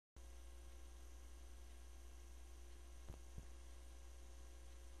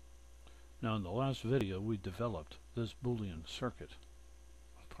Now in the last video we developed this boolean circuit.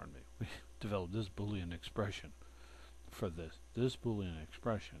 Pardon me. We developed this boolean expression for this boolean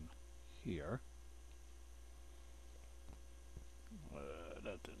expression here.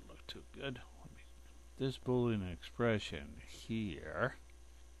 That didn't look too good. This boolean expression here.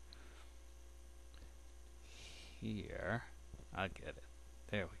 I get it.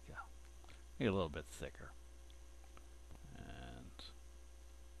 There we go. Make it a little bit thicker and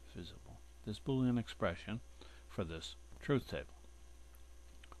visible. This boolean expression for this truth table.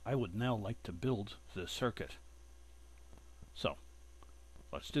 I would now like to build this circuit. So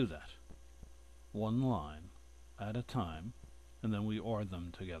let's do that. One line at a time, and then we OR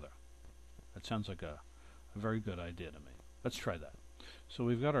them together. That sounds like a very good idea to me. Let's try that. So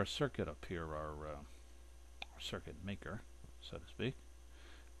we've got our circuit up here, our circuit maker, so to speak.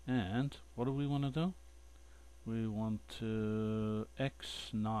 And what do we want to do? We want to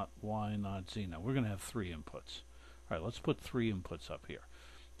X not Y not Z. Now we're going to have 3 inputs. Alright, let's put 3 inputs up here.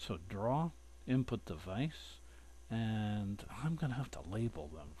 So draw input device, and I'm going to have to label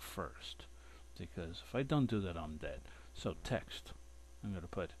them first, because if I don't do that I'm dead. So text, I'm going to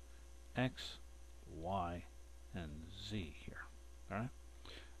put X, Y, and Z here. Alright?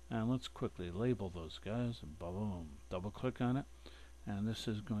 And let's quickly label those guys. Boom. Double click on it. And this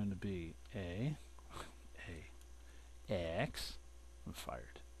is going to be X. I'm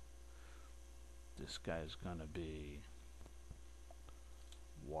fired. This guy's going to be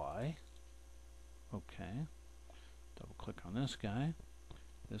Y. Okay. Double click on this guy.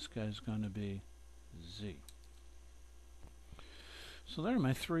 This guy's going to be Z. So there are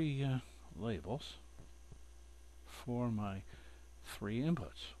my 3 labels for my 3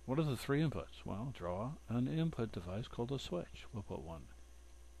 inputs. What are the 3 inputs? Well, draw an input device called a switch. We'll put one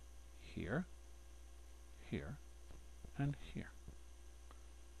here, here, and here.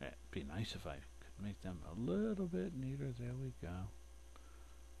 It'd be nice if I could make them a little bit neater. There we go.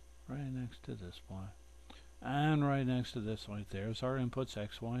 Right next to this one. And right next to this one. There's our inputs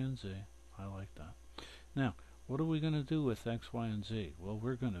X, Y, and Z. I like that. Now, what are we going to do with X, Y, and Z? Well,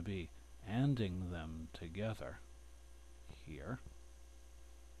 we're going to be ANDing them together here.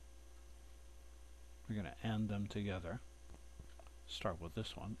 We're going to AND them together. Start with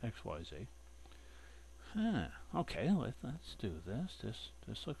this one, X, Y, Z. Okay, let's do this.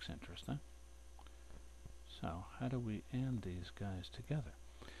 This looks interesting. So, how do we AND these guys together?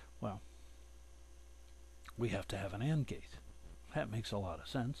 Well, we have to have an AND gate. That makes a lot of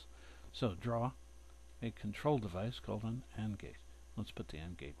sense. So, draw a control device called an AND gate. Let's put the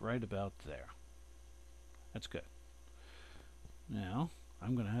AND gate right about there. That's good. Now,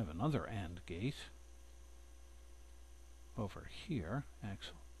 I'm going to have another AND gate over here,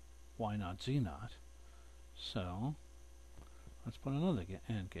 X, Y not, Z not. So, let's put another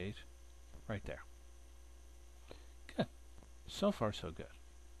AND gate right there. Good. So far, so good.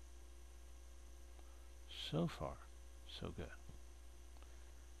 So far, so good.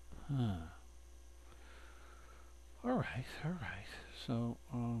 Alright. So,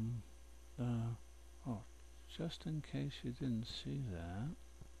 just in case you didn't see that,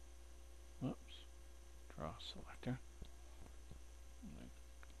 whoops, draw selector.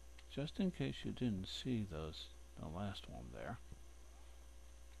 Just in case you didn't see the last one there,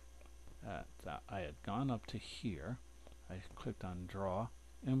 I had gone up to here, I clicked on draw,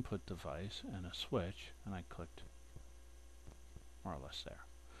 input device, and a switch, and I clicked more or less there.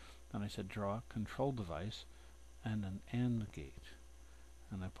 Then I said draw control device and an AND gate,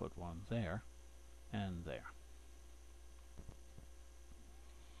 and I put one there and there.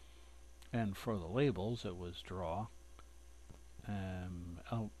 And for the labels it was draw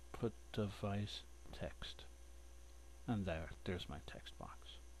output device text, and there's my text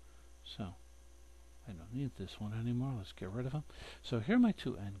box. So I don't need this one anymore. Let's get rid of them. So here are my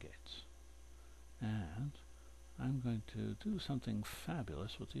 2 AND gates, and I'm going to do something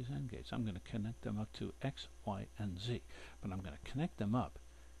fabulous with these AND gates. I'm going to connect them up to X, Y, and Z, but I'm going to connect them up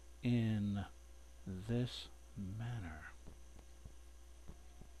in this manner.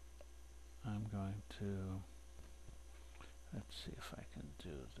 I'm going to, let's see if I can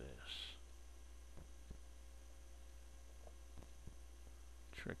do this.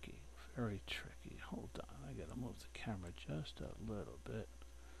 Tricky, very tricky. Hold on, I gotta move the camera just a little bit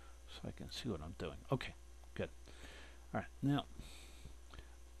so I can see what I'm doing. Okay, good. Alright, now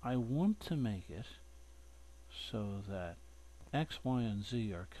I want to make it so that X, Y, and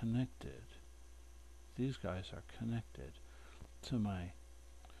Z are connected. These guys are connected to my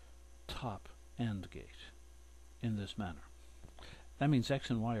top AND gate in this manner. That means X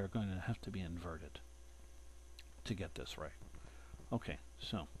and Y are going to have to be inverted to get this right. Okay,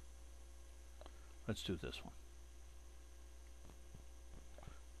 so let's do this one.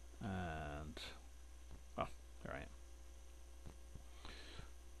 And, oh, there I am.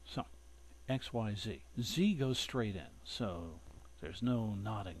 So, X, Y, Z. Z goes straight in, so there's no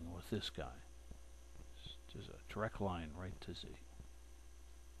nodding with this guy. There's a direct line right to Z.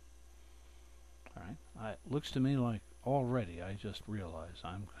 Alright, it looks to me like already I just realized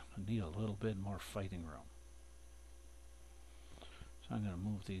I'm going to need a little bit more fighting room. So I'm going to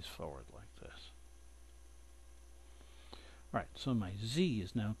move these forward like this. Alright, so my Z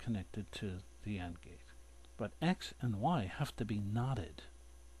is now connected to the AND gate. But X and Y have to be knotted.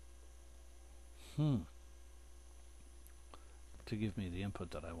 To give me the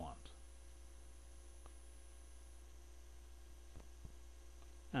input that I want.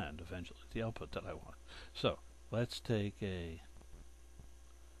 And eventually the output that I want. So let's take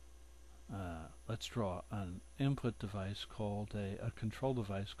let's draw an input device called a control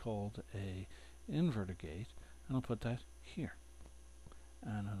device called a inverter gate, and I'll put that here,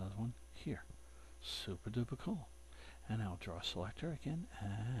 and another one here. Super duper cool. And I'll draw a selector again,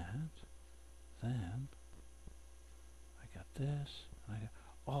 and then I got this, and I got,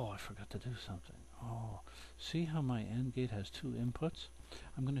 oh, I forgot to do something. Oh, see how my AND gate has two inputs?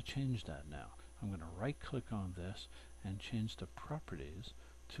 I'm going to change that now. I'm going to right click on this and change the properties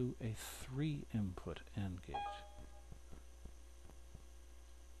to a 3-input AND gate.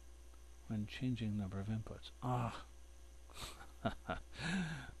 When changing number of inputs.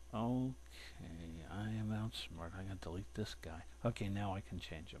 Okay, I am outsmart. I'm going to delete this guy. Okay, now I can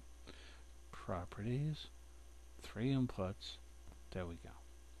change him. Properties, 3 inputs. There we go.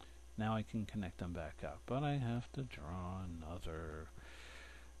 Now I can connect them back up, but I have to draw another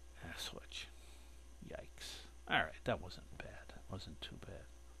switch. Yikes. Alright, that wasn't bad. That wasn't too bad.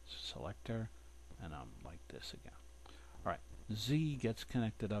 Selector, and I'm like this again. Alright, Z gets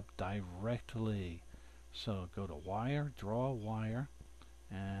connected up directly. So go to wire, draw a wire,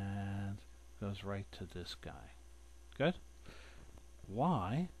 and goes right to this guy. Good?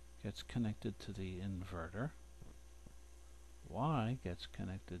 Y gets connected to the inverter. Y gets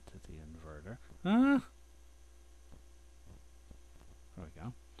connected to the inverter. There we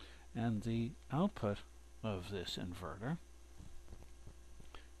go. And the output of this inverter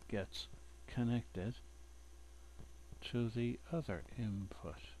gets connected to the other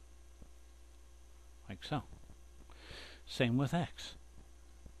input. Like so. Same with X.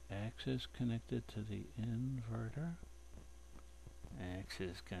 X is connected to the inverter. X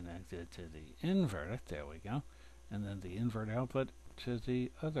is connected to the inverter. There we go. And then the inverter output to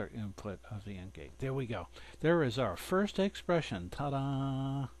the other input of the AND gate. There we go. There is our first expression.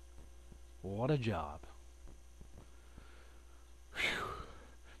 Ta-da! What a job. Whew.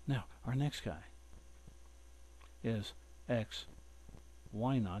 Now, our next guy is X,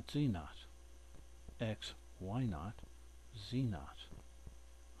 Y naught, Z naught. X, Y naught, Z naught.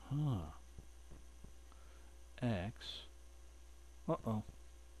 X,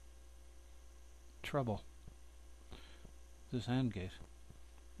 trouble. This AND gate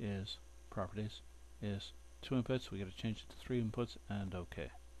is properties is 2 inputs. We got to change it to 3 inputs, and okay.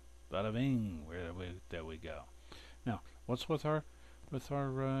 Bada bing. There we go. Now, what's with our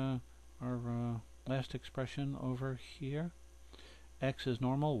last expression over here? X is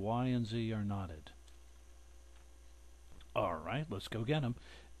normal. Y and Z are knotted. All right, let's go get them.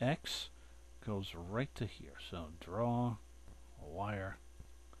 X goes right to here. So draw a wire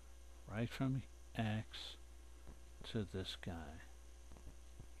right from X to this guy.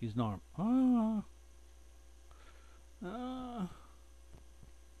 He's normal.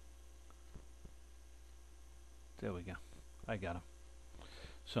 There we go. I got him.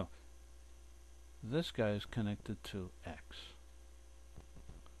 So this guy is connected to X.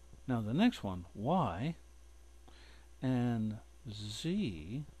 Now the next one, Y and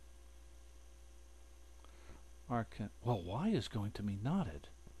Z are well, Y is going to be knotted.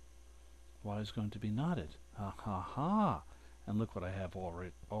 Y is going to be knotted. Ha ha ha! And look what I have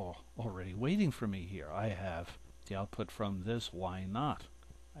already waiting for me here. I have the output from this Y naught.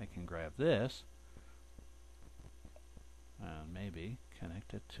 I can grab this and maybe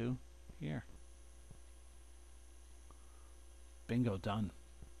connect it to here. Bingo, done.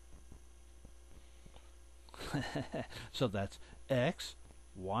 So that's X,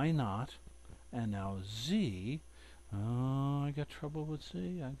 Y naught, and now Z. Oh, I got trouble with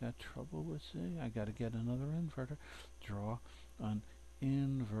Z. I got trouble with Z. I got to get another inverter. Draw an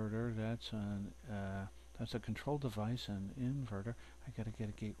inverter. That's a control device, an inverter. I got to get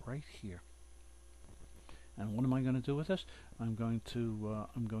a gate right here. And what am I going to do with this? I'm going to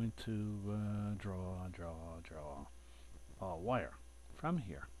draw a wire from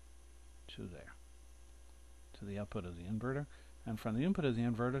here to there. to the output of the inverter, and from the input of the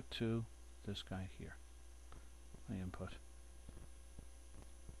inverter to this guy here, my input.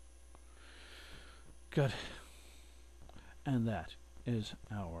 Good. And that is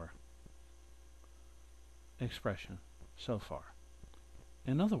our expression so far.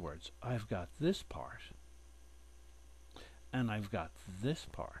 In other words, I've got this part, and I've got this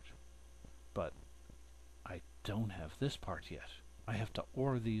part, but I don't have this part yet. I have to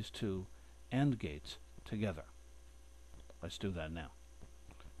OR these two AND gates together. Let's do that now.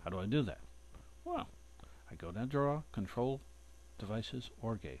 How do I do that? Well, I go down, draw, control, devices,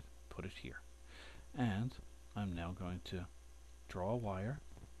 OR gate, put it here. And I'm now going to draw a wire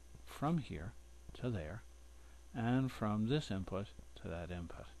from here to there, and from this input to that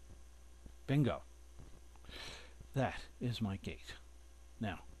input. Bingo! That is my gate.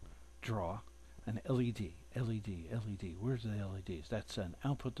 Now, draw an LED, LED, LED. Where's the LEDs? That's an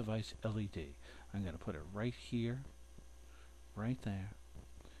output device LED. I'm going to put it right here, right there,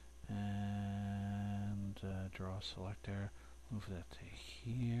 and draw a selector, move that to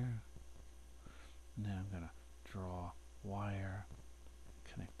here. Now I'm going to draw wire,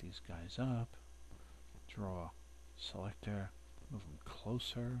 connect these guys up, draw selector, move them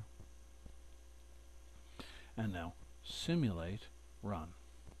closer, and now simulate run.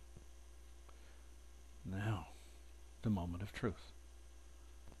 Now, the moment of truth.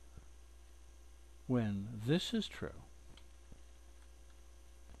 When this is true,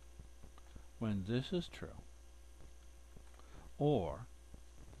 when this is true, or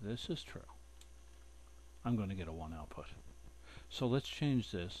this is true, I'm going to get a 1 output. So let's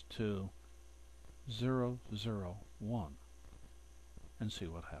change this to 0, 0, 1 and see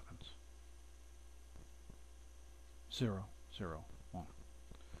what happens. 0, 0, 1.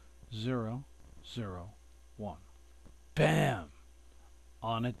 0, 0, 1. Bam!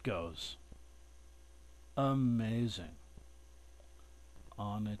 On it goes. Amazing.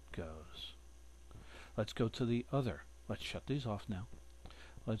 On it goes. Let's go to the other. Let's shut these off now.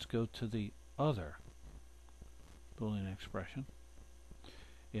 Let's go to the other Boolean expression.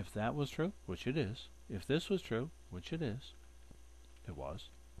 If that was true, which it is, if this was true, which it is, it was,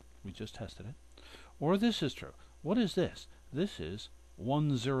 we just tested it, or this is true. What is this? This is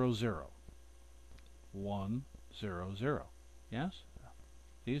 1, 0, 0. 1, 0, 0. Yes?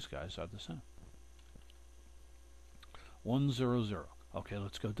 These guys are the same. 1, 0, 0. Okay,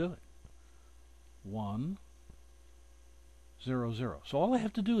 let's go do it. 1, 0, 0. So all I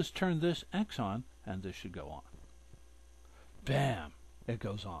have to do is turn this X on, and this should go on. Bam! It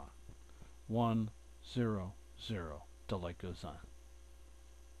goes on. 1, 0, 0. The light goes on.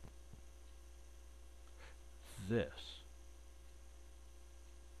 This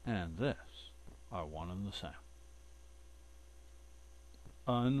and this are one and the same.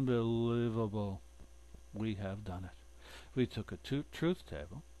 Unbelievable. We have done it. We took a truth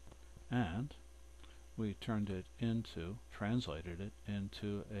table and we turned it into, translated it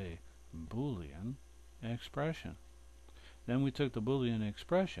into a Boolean expression. Then we took the Boolean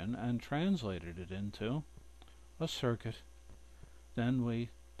expression and translated it into a circuit. Then we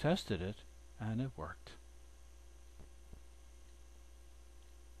tested it and it worked.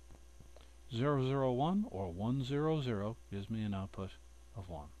 001 or 100 gives me an output of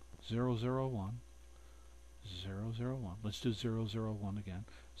 1. 001, 001. Let's do 001 again.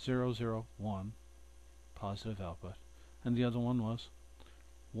 001, positive output. And the other one was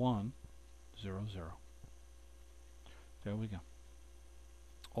 100. There we go.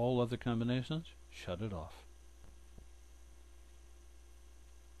 All other combinations, shut it off.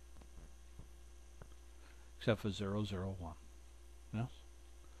 Except for 001. Yes?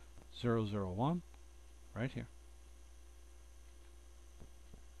 001, right here.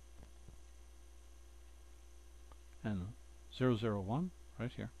 And 001,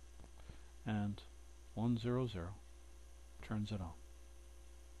 right here. And 100 turns it on.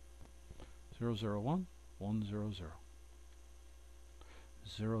 001, 100.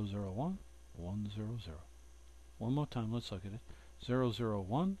 001, 100. One more time, let's look at it.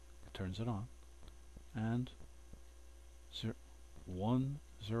 001, it turns it on. And 100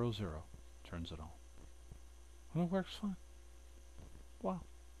 turns it on. And it works fine. Wow.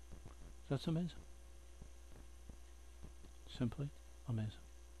 That's amazing. Simply amazing.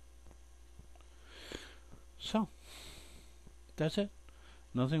 So, that's it.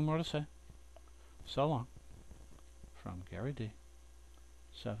 Nothing more to say. So long. From Gary D.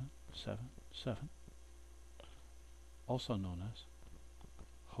 777, also known as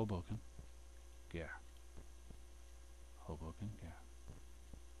Hoboken Gear. Hoboken Gear.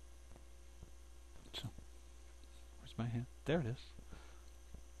 So, where's my hand? There it is.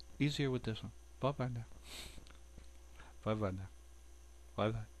 Easier with this one. Bye-bye now. Bye bye now. Bye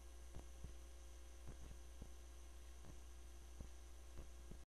bye.